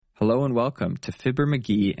Hello and welcome to Fibber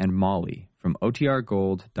McGee and Molly from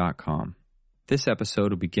OTRGold.com. This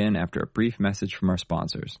episode will begin after a brief message from our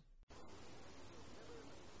sponsors.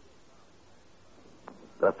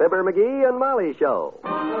 The Fibber McGee and Molly Show.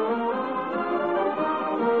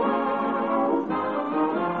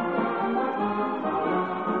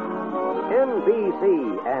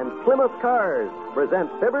 NBC and Plymouth Cars present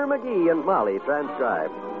Fibber McGee and Molly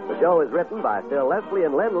transcribed. The show is written by Phil Leslie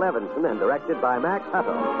and Len Levinson and directed by Max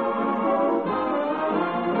Hutto.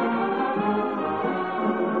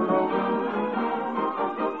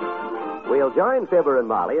 We'll join Fibber and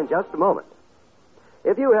Molly in just a moment.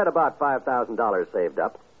 If you had about $5,000 saved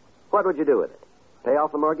up, what would you do with it? Pay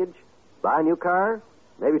off the mortgage? Buy a new car?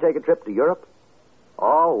 Maybe take a trip to Europe?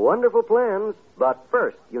 All wonderful plans, but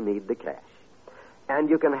first you need the cash. And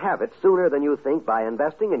you can have it sooner than you think by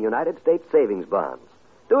investing in United States savings bonds.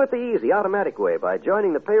 Do it the easy, automatic way by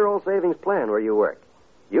joining the payroll savings plan where you work.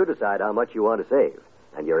 You decide how much you want to save,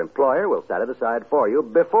 and your employer will set it aside for you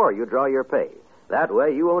before you draw your pay. That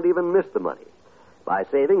way you won't even miss the money. By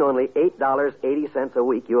saving only $8.80 a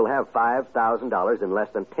week, you'll have $5,000 in less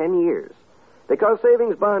than 10 years. Because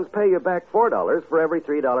savings bonds pay you back $4 for every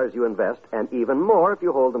 $3 you invest, and even more if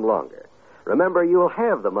you hold them longer. Remember, you'll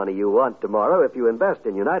have the money you want tomorrow if you invest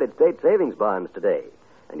in United States savings bonds today.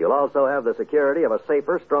 And you'll also have the security of a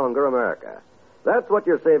safer, stronger America. That's what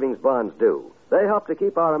your savings bonds do. They help to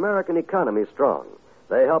keep our American economy strong.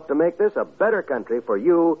 They help to make this a better country for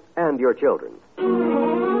you and your children.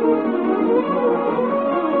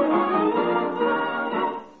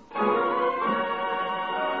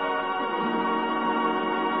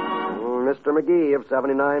 Mr. McGee of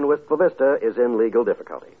 79 Wistful Vista is in legal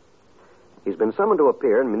difficulty. He's been summoned to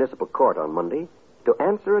appear in municipal court on Monday to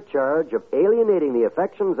answer a charge of alienating the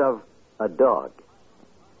affections of a dog.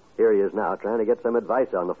 Here he is now trying to get some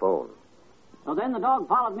advice on the phone. So then the dog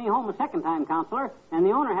followed me home a second time, Counselor, and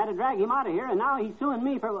the owner had to drag him out of here, and now he's suing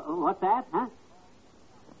me for... What's that, huh?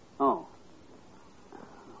 Oh.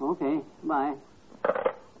 Okay, bye.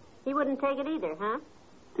 He wouldn't take it either, huh?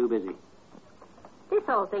 Too busy. This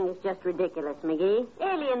whole thing is just ridiculous, McGee.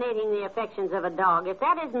 Alienating the affections of a dog, if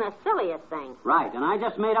that isn't the silliest thing. Right, and I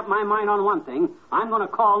just made up my mind on one thing. I'm going to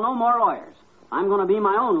call no more lawyers. I'm going to be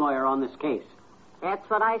my own lawyer on this case. That's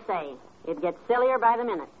what I say. It gets sillier by the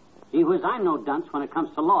minute. Gee whiz, I'm no dunce when it comes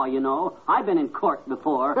to law, you know. I've been in court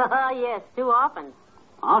before. Yes, too often.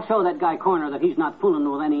 I'll show that guy Corner that he's not fooling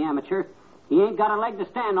with any amateur. He ain't got a leg to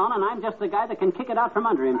stand on, and I'm just the guy that can kick it out from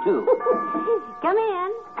under him, too. Come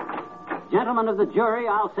in. Gentlemen of the jury,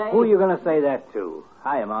 I'll say... Who are you going to say that to?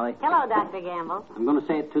 Hiya, Molly. Hello, Dr. Gamble. I'm going to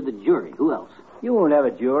say it to the jury. Who else? You won't have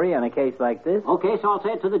a jury on a case like this. Okay, so I'll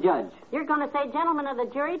say it to the judge. You're going to say gentlemen of the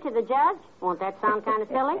jury to the judge? Won't that sound kind of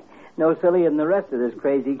silly? No sillier than the rest of this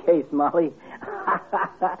crazy case, Molly.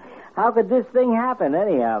 How could this thing happen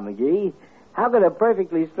anyhow, McGee? How could a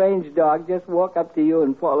perfectly strange dog just walk up to you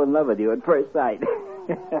and fall in love with you at first sight?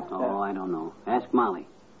 Oh, I don't know. Ask Molly.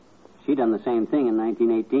 She done the same thing in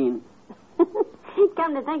 1918.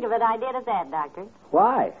 Come to think of it, I did at that, Doctor.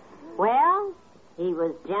 Why? Well, he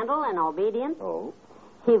was gentle and obedient. Oh.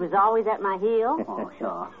 He was always at my heel. Oh,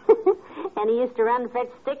 sure. And he used to run and fetch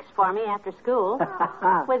sticks for me after school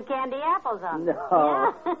with candy apples on them.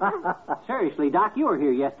 No. Yeah. Seriously, Doc, you were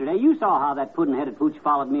here yesterday. You saw how that puddin'-headed pooch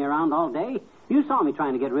followed me around all day. You saw me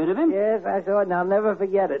trying to get rid of him. Yes, I saw it, and I'll never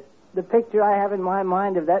forget it. The picture I have in my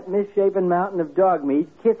mind of that misshapen mountain of dog meat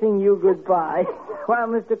kissing you goodbye while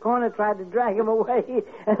Mr. Corner tried to drag him away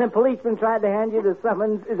and the policeman tried to hand you the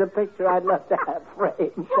summons is a picture I'd love to have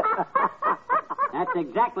framed. That's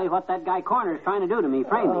exactly what that guy Corner is trying to do to me,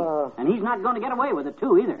 frame me. And he's not going to get away with it,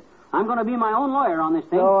 too, either. I'm going to be my own lawyer on this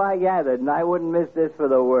thing. So I gathered, and I wouldn't miss this for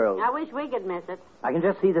the world. I wish we could miss it. I can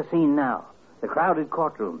just see the scene now. The crowded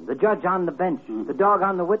courtroom, the judge on the bench, the dog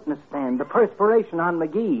on the witness stand, the perspiration on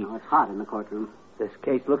McGee. Oh, it's hot in the courtroom. This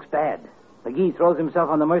case looks bad. McGee throws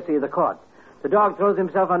himself on the mercy of the court. The dog throws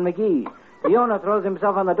himself on McGee. The owner throws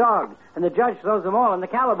himself on the dog. And the judge throws them all in the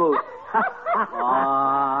calaboose.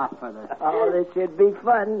 Oh, this should be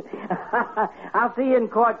fun. I'll see you in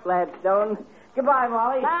court, Gladstone. Goodbye,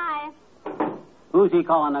 Molly. Bye. Who's he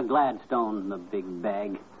calling a Gladstone, the big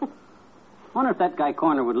bag? Wonder if that guy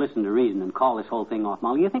Corner would listen to reason and call this whole thing off,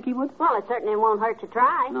 Molly. You think he would? Well, it certainly won't hurt to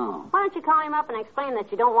try. No. Why don't you call him up and explain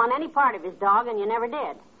that you don't want any part of his dog and you never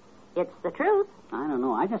did? It's the truth. I don't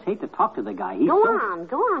know. I just hate to talk to the guy. Go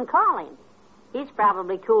on, call him. He's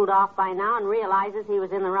probably cooled off by now and realizes he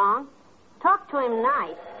was in the wrong. Talk to him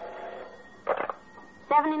nice.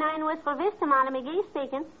 79 Wistful Vista, Molly McGee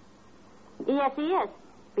speaking. Yes, he is.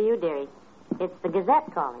 For you, dearie. It's the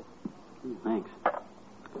Gazette calling. Thanks.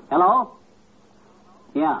 Hello?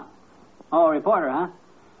 Yeah. Oh, reporter, huh?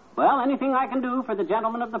 Well, anything I can do for the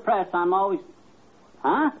gentlemen of the press, I'm always...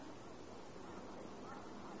 Huh?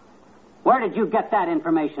 Where did you get that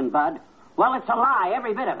information, Bud? Well, it's a lie,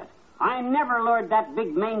 every bit of it. I never lured that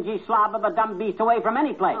big mangy slob of a dumb beast away from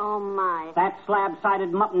any place. Oh, my. That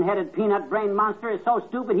slab-sided, mutton-headed, peanut-brained monster is so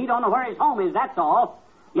stupid he don't know where his home is, that's all.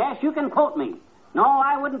 Yes, you can quote me. No,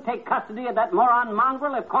 I wouldn't take custody of that moron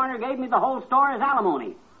mongrel if Corner gave me the whole store as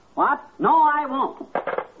alimony. What? No, I won't.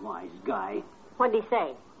 Wise guy. What'd he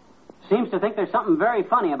say? Seems to think there's something very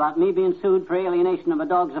funny about me being sued for alienation of a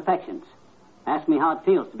dog's affections. Asked me how it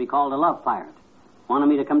feels to be called a love pirate. Wanted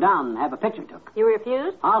me to come down and have a picture took. You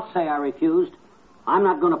refused? I'll say I refused. I'm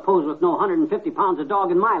not going to pose with no 150 pounds of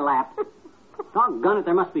dog in my lap. Doggone it,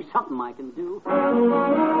 there must be something I can do.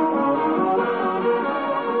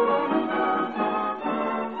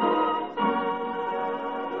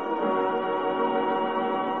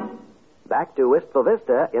 Back to Wistful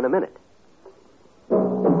Vista in a minute.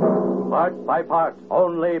 Part by part,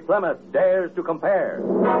 only Plymouth dares to compare.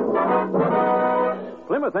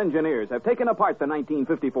 Plymouth engineers have taken apart the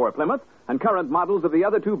 1954 Plymouth and current models of the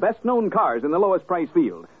other two best-known cars in the lowest price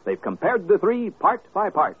field. They've compared the three part by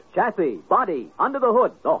part. Chassis, body, under the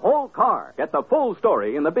hood, the whole car. Get the full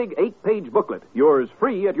story in the big 8-page booklet. Yours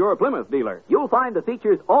free at your Plymouth dealer. You'll find the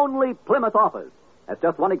features only Plymouth offers. As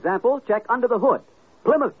just one example, check under the hood.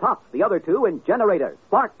 Plymouth tops the other two in generator,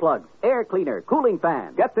 spark plugs, air cleaner, cooling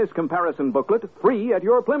fan. Get this comparison booklet free at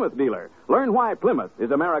your Plymouth dealer. Learn why Plymouth is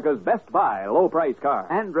America's best buy low-price car.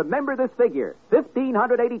 And remember this figure,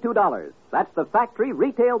 $1,582. That's the factory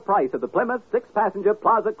retail price of the Plymouth 6-passenger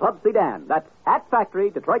Plaza Club sedan. That's at factory,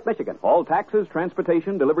 Detroit, Michigan. All taxes,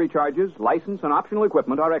 transportation, delivery charges, license, and optional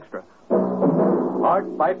equipment are extra.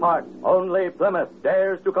 Part by part, only Plymouth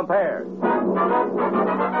dares to compare.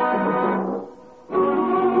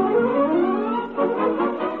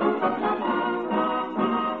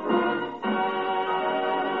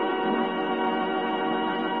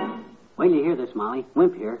 Wait till you hear this, Molly.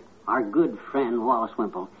 Wimp here, our good friend Wallace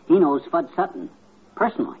Wimple, he knows Fudd Sutton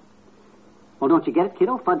personally. Well, don't you get it,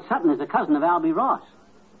 kiddo? Fudd Sutton is a cousin of Albie Ross.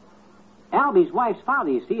 Albie's wife's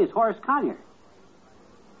father, you see, is Horace Collier.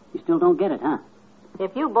 You still don't get it, huh?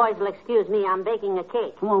 If you boys will excuse me, I'm baking a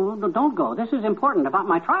cake. Well, don't go. This is important about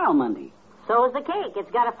my trial Monday. So is the cake.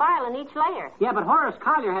 It's got a file in each layer. Yeah, but Horace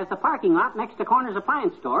Collier has the parking lot next to Corner's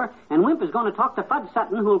appliance store, and Wimp is going to talk to Fudd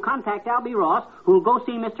Sutton, who'll contact Albie Ross, who'll go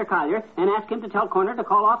see Mr. Collier, and ask him to tell Corner to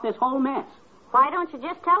call off this whole mess. Why don't you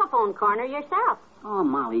just telephone Corner yourself? Oh,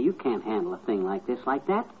 Molly, you can't handle a thing like this like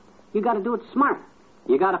that. You got to do it smart.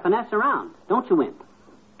 You got to finesse around, don't you, Wimp?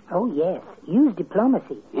 Oh, yes. Use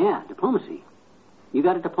diplomacy. Yeah, diplomacy. You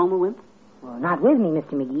got a diploma, Wimp? Well, not with me,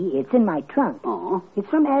 Mr. McGee. It's in my trunk. Oh. It's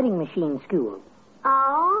from adding machine school.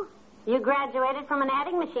 Oh? You graduated from an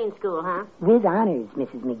adding machine school, huh? With honors,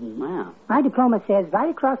 Mrs. McGee. Wow. My diploma says right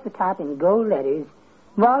across the top in gold letters,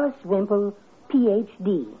 Wallace Wimple,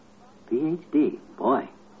 Ph.D. Ph.D. Boy.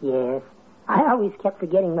 Yes. I always kept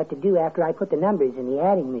forgetting what to do after I put the numbers in the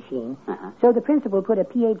adding machine. Uh-huh. So the principal put a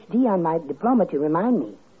Ph.D. on my diploma to remind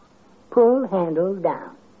me. Pull handle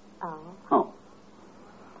down. Oh.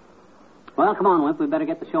 Well, come on, Wimp. We better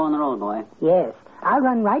get the show on the road, boy. Yes. I'll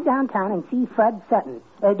run right downtown and see Fudd Sutton.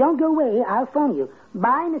 Don't go away. I'll phone you.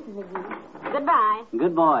 Bye, Mrs. McGee. Goodbye.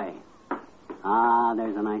 Good boy. Ah,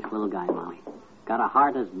 there's a nice little guy, Molly. Got a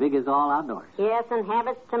heart as big as all outdoors. Yes, and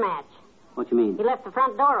habits to match. What you mean? He left the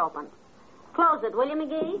front door open. Close it, will you,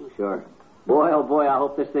 McGee? Sure. Boy, oh boy, I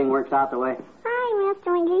hope this thing works out the way. Hi, Mr.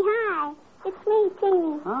 McGee. Hi. It's me,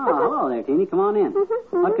 Teeny. Oh, hello there, Teeny. Come on in.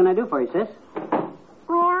 What can I do for you, sis?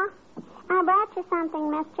 Well, I brought you something,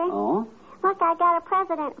 mister. Oh? Look, I got a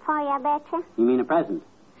present for you, I betcha. You mean a present?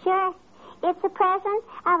 Sure. It's a present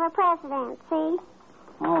of a president, see?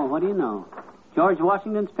 Oh, what do you know? George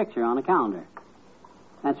Washington's picture on a calendar.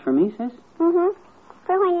 That's for me, sis? Mm-hmm.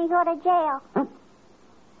 For when you go to jail. Huh?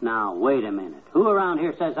 Now, wait a minute. Who around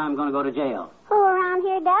here says I'm going to go to jail? Who around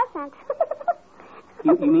here doesn't?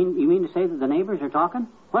 You mean to say that the neighbors are talking?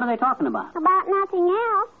 What are they talking about? About nothing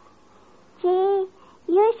else. Gee,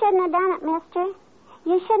 you shouldn't have done it, mister.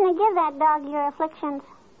 You shouldn't have given that dog your afflictions.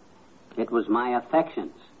 It was my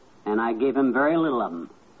affections, and I gave him very little of them.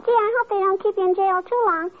 Gee, I hope they don't keep you in jail too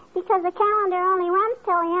long, because the calendar only runs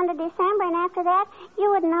till the end of December, and after that, you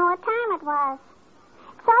wouldn't know what time it was.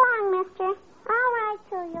 So long, mister. I'll write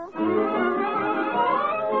to you.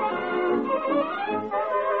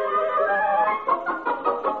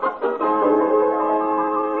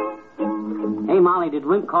 Hey, Molly, did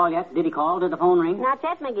Wimp call yet? Did he call? Did the phone ring? Not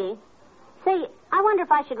yet, McGee. Say, I wonder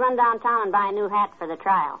if I should run downtown and buy a new hat for the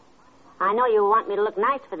trial. I know you want me to look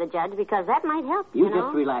nice for the judge because that might help, you know.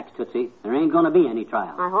 Just relax, Tootsie. There ain't going to be any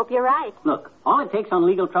trial. I hope you're right. Look, all it takes on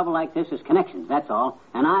legal trouble like this is connections, that's all.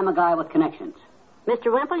 And I'm a guy with connections.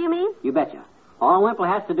 Mr. Wimple, you mean? You betcha. All Wimple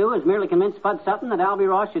has to do is merely convince Fudd Sutton that Albie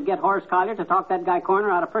Ross should get Horace Collier to talk that guy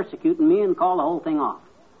Corner out of persecuting me and call the whole thing off.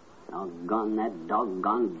 Doggone that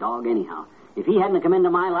doggone dog anyhow. If he hadn't come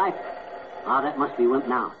into my life... Ah, that must be Wimp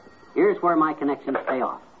now. Here's where my connections pay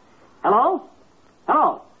off. Hello?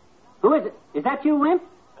 Hello? Who is it? Is that you, Wimp?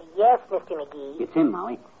 Yes, Mr. McGee. It's him,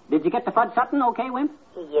 Molly. Did you get to Fudd Sutton okay, Wimp?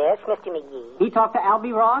 Yes, Mr. McGee. He talked to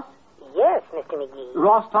Albie Ross? Yes, Mr. McGee.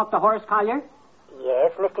 Ross talked to Horace Collier?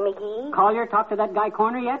 Yes, Mr. McGee. Collier talked to that guy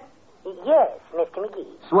Corner yet? Yes, Mr.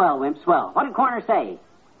 McGee. Swell, Wimp, swell. What did Corner say?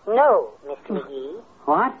 No, Mr. McGee.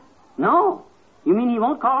 What? No? You mean he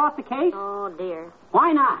won't call off the case? Oh, dear.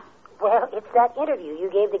 Why not? Well, it's that interview you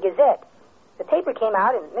gave the Gazette. The paper came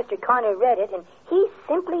out, and Mr. Corner read it, and he's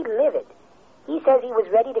simply livid. He says he was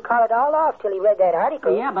ready to call it all off till he read that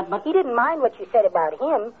article. Yeah, but... He didn't mind what you said about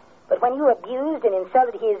him, but when you abused and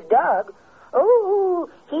insulted his dog, oh,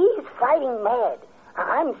 he's fighting mad.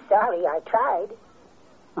 I'm sorry, I tried.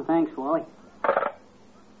 Well, thanks, Wally.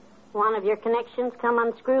 One of your connections come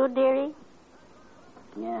unscrewed, dearie?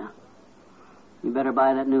 Yeah. You better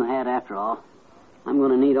buy that new hat after all. I'm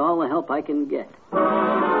going to need all the help I can get.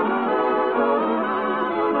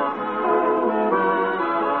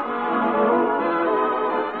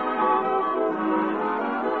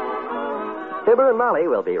 Fibber and Molly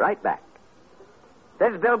will be right back.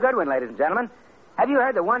 This is Bill Goodwin, ladies and gentlemen. Have you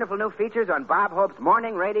heard the wonderful new features on Bob Hope's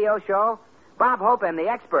morning radio show? Bob Hope and the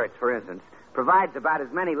Experts, for instance, provides about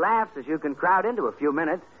as many laughs as you can crowd into a few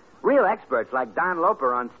minutes. Real experts like Don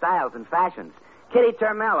Loper on styles and fashions, Kitty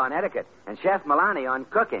Termel on etiquette, and Chef Milani on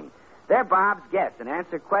cooking. They're Bob's guests and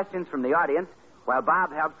answer questions from the audience while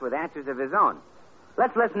Bob helps with answers of his own.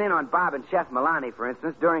 Let's listen in on Bob and Chef Milani, for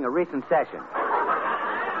instance, during a recent session.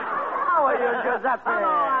 How are you, Giuseppe?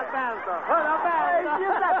 Hello, Alberto. Hey,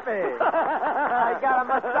 Giuseppe. I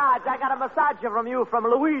got a massage from you from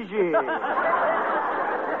Luigi. I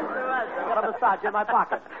got a massage in my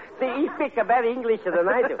pocket. See, he speaks better English than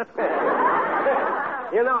I do.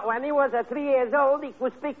 You know, when he was 3 years old, he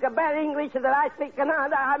could speak better English than I speak now.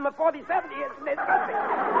 I'm 47 years old.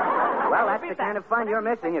 Well, that's the kind of fun you're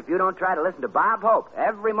missing if you don't try to listen to Bob Hope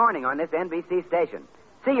every morning on this NBC station.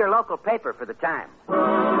 See your local paper for the time.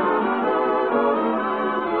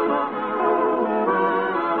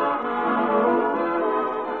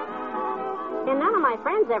 And none of my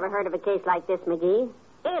friends ever heard of a case like this, McGee.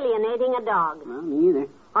 Alienating a dog. Well, me either.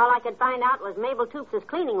 All I could find out was Mabel Toops'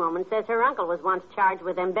 cleaning woman says her uncle was once charged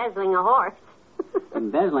with embezzling a horse.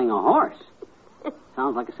 Embezzling a horse?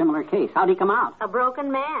 Sounds like a similar case. How'd he come out? A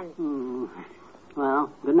broken man.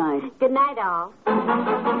 Well, good night. Good night, all.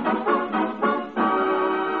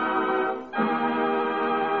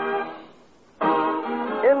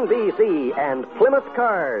 NBC and Plymouth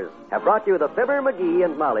Cars have brought you the Fibber, McGee,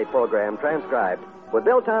 and Molly program transcribed with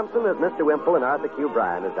Bill Thompson as Mr. Wimple and Arthur Q.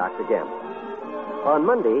 Bryan as Dr. Gamble. On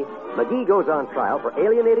Monday, McGee goes on trial for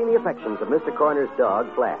alienating the affections of Mr. Corner's dog,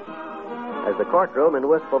 Flash. As the courtroom in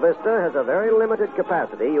Wistful Vista has a very limited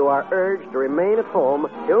capacity, you are urged to remain at home,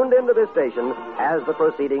 tuned into this station, as the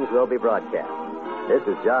proceedings will be broadcast. This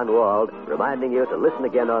is John Wald reminding you to listen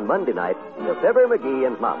again on Monday night to Fibber, McGee,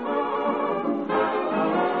 and Molly.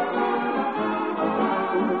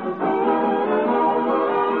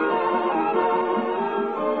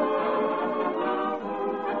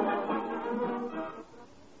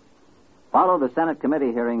 Follow the Senate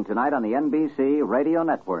committee hearing tonight on the NBC Radio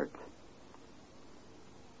Network.